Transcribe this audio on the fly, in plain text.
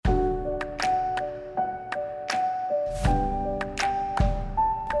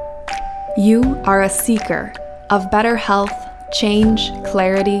You are a seeker of better health, change,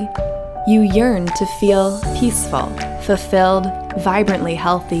 clarity. You yearn to feel peaceful, fulfilled, vibrantly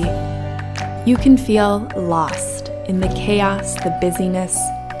healthy. You can feel lost in the chaos, the busyness,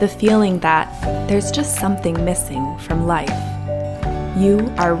 the feeling that there's just something missing from life.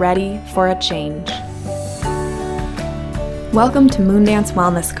 You are ready for a change. Welcome to Moondance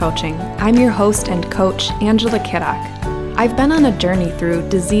Wellness Coaching. I'm your host and coach, Angela Kiddock. I've been on a journey through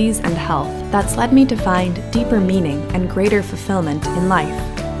disease and health that's led me to find deeper meaning and greater fulfillment in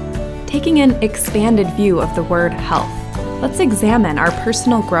life. Taking an expanded view of the word health, let's examine our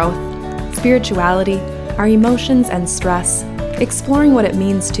personal growth, spirituality, our emotions and stress, exploring what it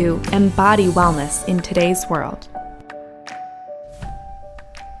means to embody wellness in today's world.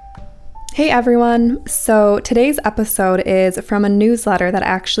 Hey everyone, so today's episode is from a newsletter that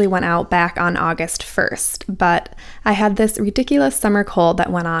actually went out back on August 1st, but I had this ridiculous summer cold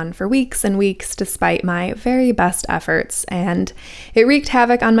that went on for weeks and weeks despite my very best efforts, and it wreaked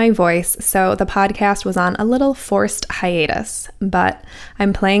havoc on my voice, so the podcast was on a little forced hiatus, but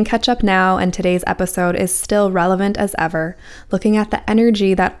I'm playing catch up now, and today's episode is still relevant as ever, looking at the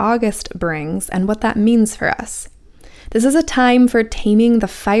energy that August brings and what that means for us. This is a time for taming the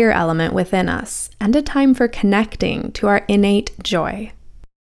fire element within us and a time for connecting to our innate joy.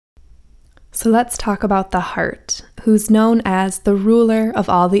 So let's talk about the heart, who's known as the ruler of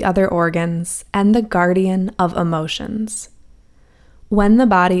all the other organs and the guardian of emotions. When the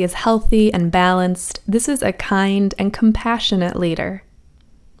body is healthy and balanced, this is a kind and compassionate leader.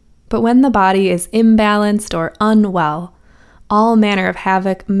 But when the body is imbalanced or unwell, all manner of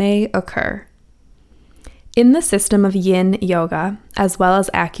havoc may occur. In the system of yin yoga, as well as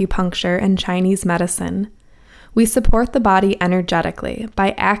acupuncture and Chinese medicine, we support the body energetically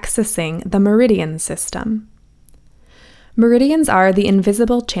by accessing the meridian system. Meridians are the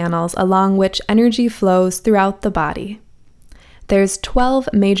invisible channels along which energy flows throughout the body. There's 12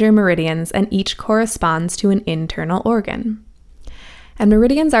 major meridians and each corresponds to an internal organ. And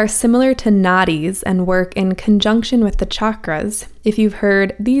meridians are similar to nadis and work in conjunction with the chakras, if you've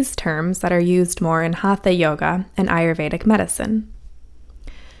heard these terms that are used more in Hatha Yoga and Ayurvedic medicine.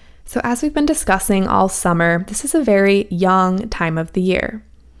 So as we've been discussing all summer, this is a very yang time of the year,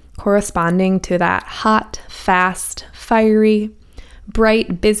 corresponding to that hot, fast, fiery,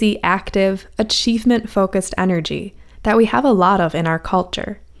 bright, busy, active, achievement-focused energy that we have a lot of in our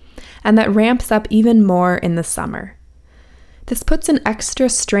culture, and that ramps up even more in the summer. This puts an extra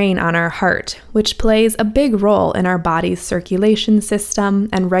strain on our heart, which plays a big role in our body's circulation system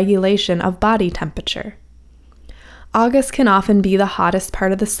and regulation of body temperature. August can often be the hottest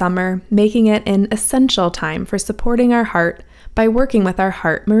part of the summer, making it an essential time for supporting our heart by working with our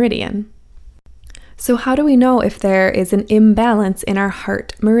heart meridian. So how do we know if there is an imbalance in our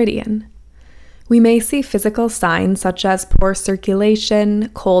heart meridian? We may see physical signs such as poor circulation,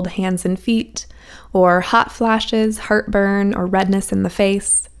 cold hands and feet, or hot flashes, heartburn, or redness in the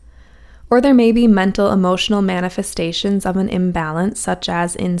face. Or there may be mental emotional manifestations of an imbalance such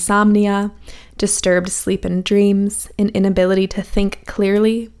as insomnia, disturbed sleep and dreams, an inability to think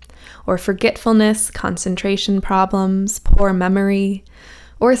clearly, or forgetfulness, concentration problems, poor memory,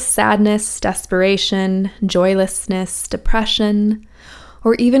 or sadness, desperation, joylessness, depression,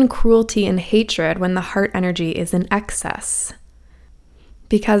 or even cruelty and hatred when the heart energy is in excess.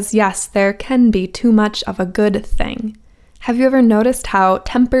 Because yes, there can be too much of a good thing. Have you ever noticed how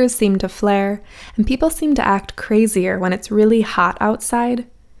tempers seem to flare and people seem to act crazier when it's really hot outside?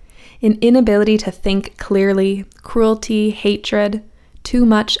 An inability to think clearly, cruelty, hatred, too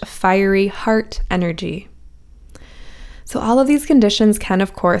much fiery heart energy. So all of these conditions can,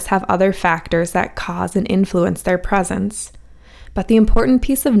 of course, have other factors that cause and influence their presence. But the important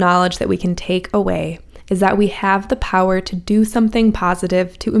piece of knowledge that we can take away is that we have the power to do something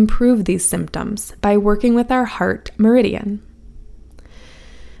positive to improve these symptoms by working with our heart meridian.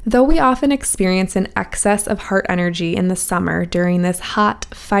 Though we often experience an excess of heart energy in the summer during this hot,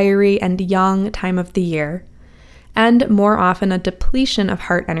 fiery, and yang time of the year, and more often a depletion of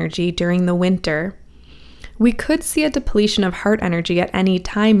heart energy during the winter, we could see a depletion of heart energy at any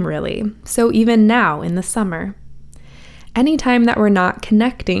time really, so even now in the summer. Anytime that we're not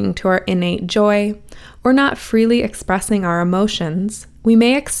connecting to our innate joy or not freely expressing our emotions, we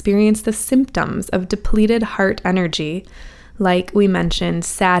may experience the symptoms of depleted heart energy, like we mentioned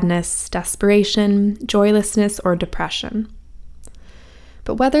sadness, desperation, joylessness, or depression.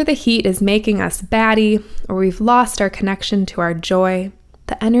 But whether the heat is making us batty or we've lost our connection to our joy,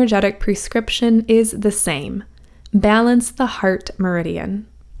 the energetic prescription is the same: balance the heart meridian.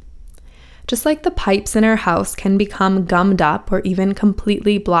 Just like the pipes in our house can become gummed up or even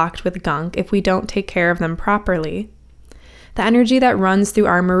completely blocked with gunk if we don't take care of them properly, the energy that runs through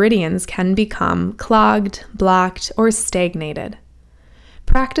our meridians can become clogged, blocked, or stagnated.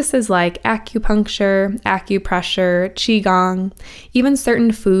 Practices like acupuncture, acupressure, qigong, even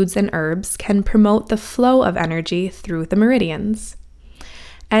certain foods and herbs can promote the flow of energy through the meridians.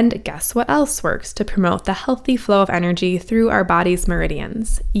 And guess what else works to promote the healthy flow of energy through our body's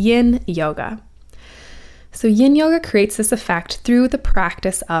meridians? Yin yoga. So yin yoga creates this effect through the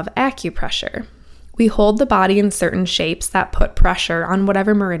practice of acupressure. We hold the body in certain shapes that put pressure on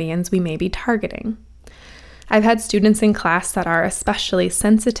whatever meridians we may be targeting. I've had students in class that are especially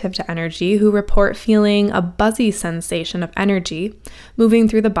sensitive to energy who report feeling a buzzy sensation of energy moving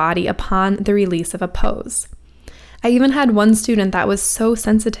through the body upon the release of a pose. I even had one student that was so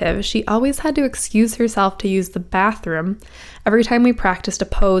sensitive, she always had to excuse herself to use the bathroom every time we practiced a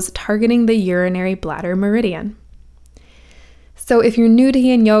pose targeting the urinary bladder meridian. So if you're new to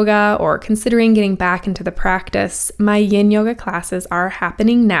yin yoga or considering getting back into the practice, my yin yoga classes are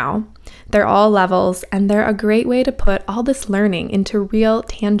happening now. They're all levels, and they're a great way to put all this learning into real,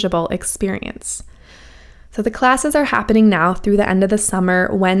 tangible experience. So the classes are happening now through the end of the summer,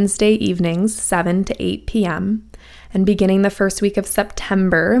 Wednesday evenings, 7 to 8 p.m., and beginning the first week of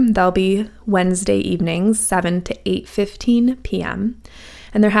September, they'll be Wednesday evenings, 7 to 8:15 p.m.,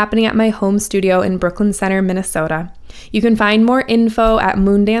 and they're happening at my home studio in Brooklyn Center, Minnesota. You can find more info at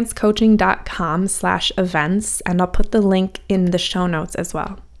moondancecoaching.com/events, and I'll put the link in the show notes as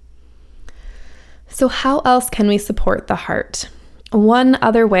well. So how else can we support the heart? One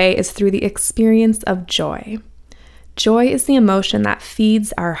other way is through the experience of joy. Joy is the emotion that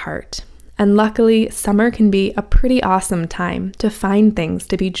feeds our heart. And luckily, summer can be a pretty awesome time to find things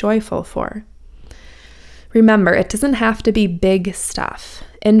to be joyful for. Remember, it doesn't have to be big stuff.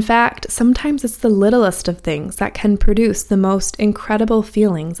 In fact, sometimes it's the littlest of things that can produce the most incredible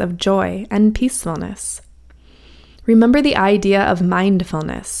feelings of joy and peacefulness. Remember the idea of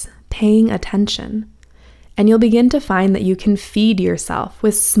mindfulness, paying attention, and you'll begin to find that you can feed yourself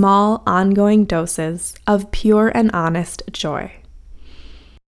with small, ongoing doses of pure and honest joy.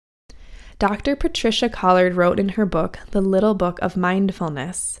 Dr. Patricia Collard wrote in her book, The Little Book of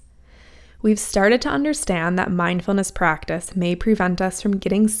Mindfulness, "We've started to understand that mindfulness practice may prevent us from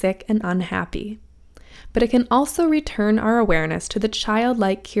getting sick and unhappy, but it can also return our awareness to the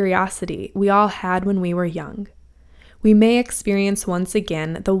childlike curiosity we all had when we were young. We may experience once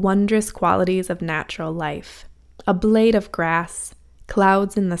again the wondrous qualities of natural life, a blade of grass,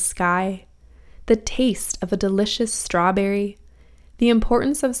 clouds in the sky, the taste of a delicious strawberry, the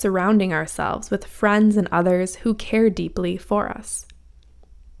importance of surrounding ourselves with friends and others who care deeply for us.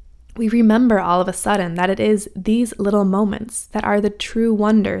 We remember all of a sudden that it is these little moments that are the true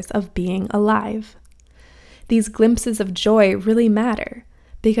wonders of being alive. These glimpses of joy really matter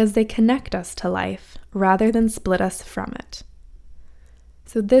because they connect us to life rather than split us from it.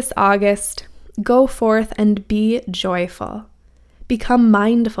 So this August, go forth and be joyful. Become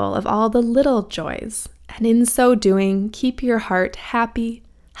mindful of all the little joys, and in so doing, keep your heart happy,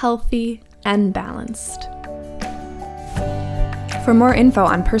 healthy, and balanced." For more info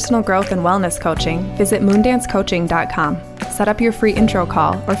on personal growth and wellness coaching, visit moondancecoaching.com. Set up your free intro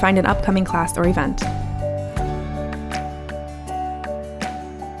call or find an upcoming class or event.